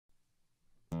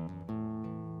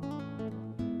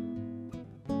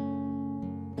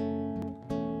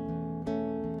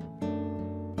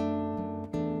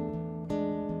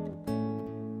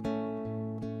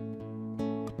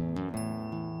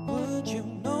Would you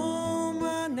know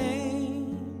my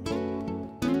name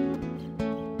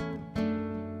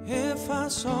if I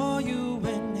saw you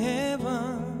in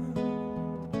heaven?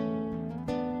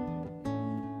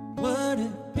 Would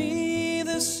it be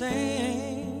the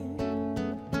same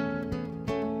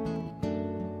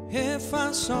if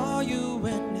I saw you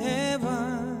in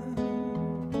heaven?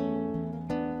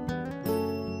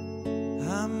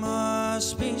 I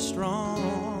must be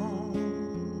strong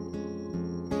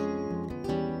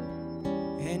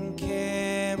and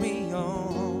carry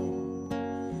on,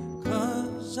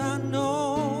 'cause I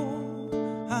know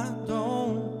I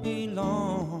don't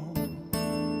belong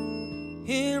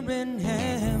here in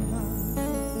heaven.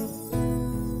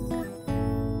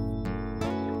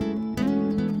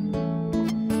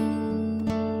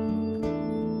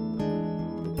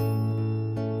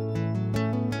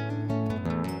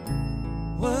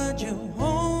 Would you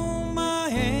hold my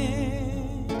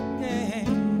hand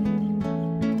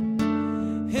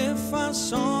if I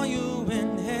saw you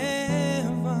in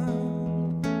heaven?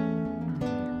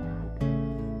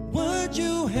 Would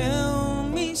you help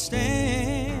me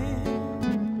stand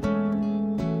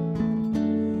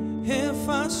if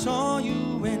I saw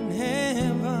you in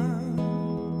heaven?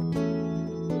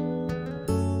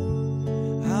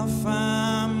 I'll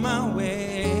find my way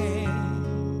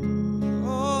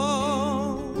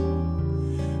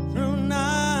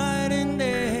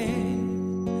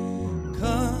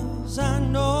I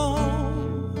know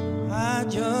I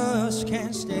just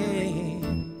can't stay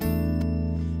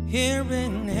here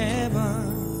in heaven.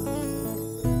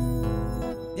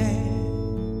 Yeah.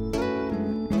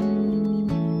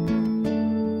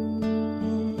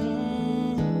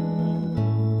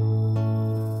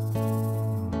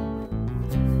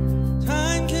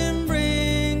 Time can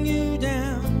bring you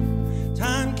down,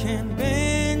 time can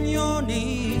bend your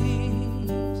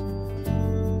knees.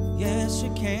 Yes,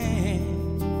 it can.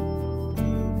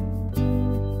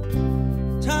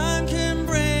 Time can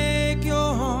break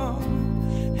your heart,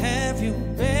 have you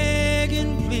beg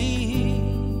and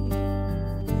plead,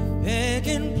 beg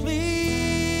and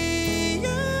plead,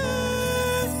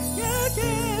 yeah, yeah,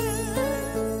 yeah.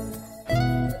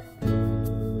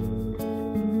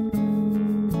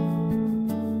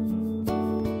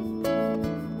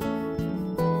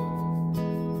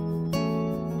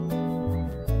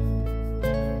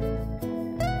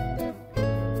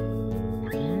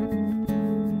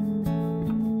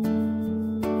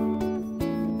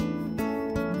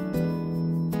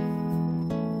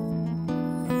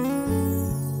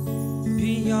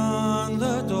 Beyond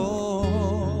the door,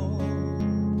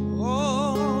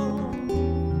 oh,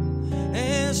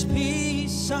 there's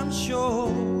peace, I'm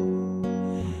sure,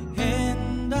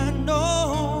 and I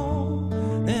know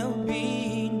there'll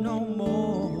be no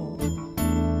more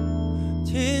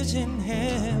tears in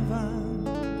heaven.